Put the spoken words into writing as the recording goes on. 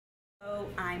Hello,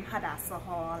 I'm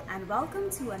Hadassah and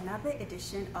welcome to another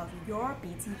edition of Your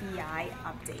BTVI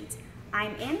Update.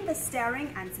 I'm in the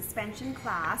steering and suspension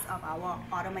class of our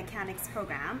auto mechanics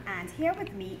program, and here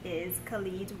with me is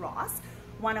Khalid Ross,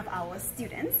 one of our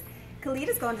students. Khalid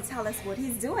is going to tell us what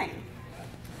he's doing.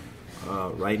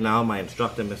 Right now, my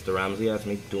instructor, Mr. Ramsey, has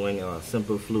me doing a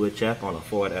simple fluid check on a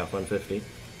Ford F-150.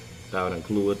 That would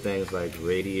include things like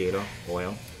radiator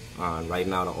oil. Right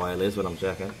now, the oil is what I'm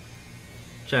checking.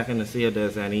 Checking to see if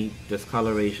there's any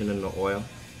discoloration in the oil,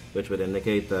 which would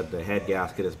indicate that the head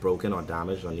gasket is broken or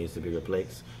damaged or needs to be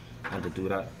replaced. And to do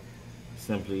that,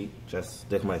 simply just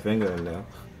stick my finger in there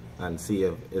and see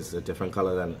if it's a different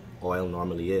color than oil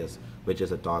normally is, which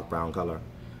is a dark brown color.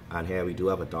 And here we do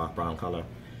have a dark brown color.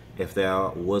 If there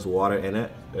was water in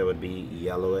it, it would be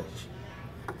yellowish.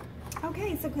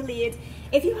 Okay, so Khalid,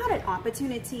 if you had an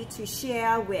opportunity to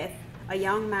share with a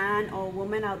young man or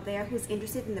woman out there who's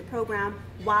interested in the program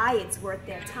why it's worth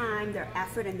their time, their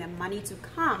effort, and their money to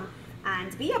come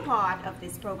and be a part of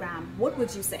this program, what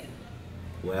would you say?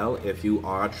 Well, if you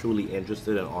are truly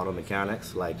interested in auto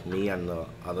mechanics like me and the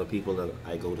other people that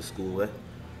I go to school with,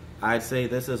 I'd say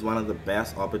this is one of the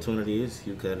best opportunities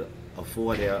you could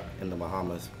afford here in the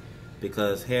Bahamas,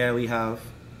 because here we have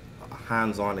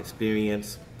hands-on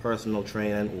experience, personal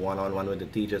training, one-on-one with the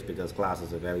teachers, because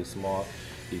classes are very small.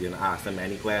 You can ask them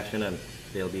any question and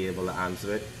they'll be able to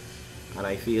answer it. And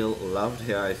I feel loved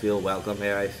here, I feel welcome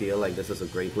here, I feel like this is a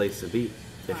great place to be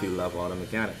if you love auto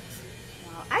mechanics.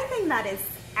 Wow, I think that is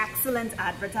excellent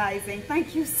advertising.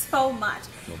 Thank you so much.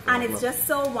 No problem. And it's just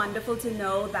so wonderful to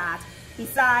know that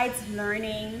besides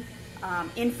learning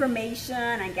information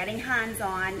and getting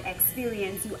hands-on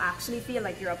experience, you actually feel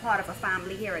like you're a part of a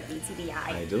family here at BTVI.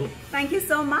 I do. Thank you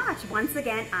so much. Once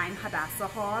again, I'm Hadassah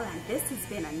and this has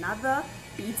been another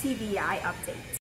BTVI Update.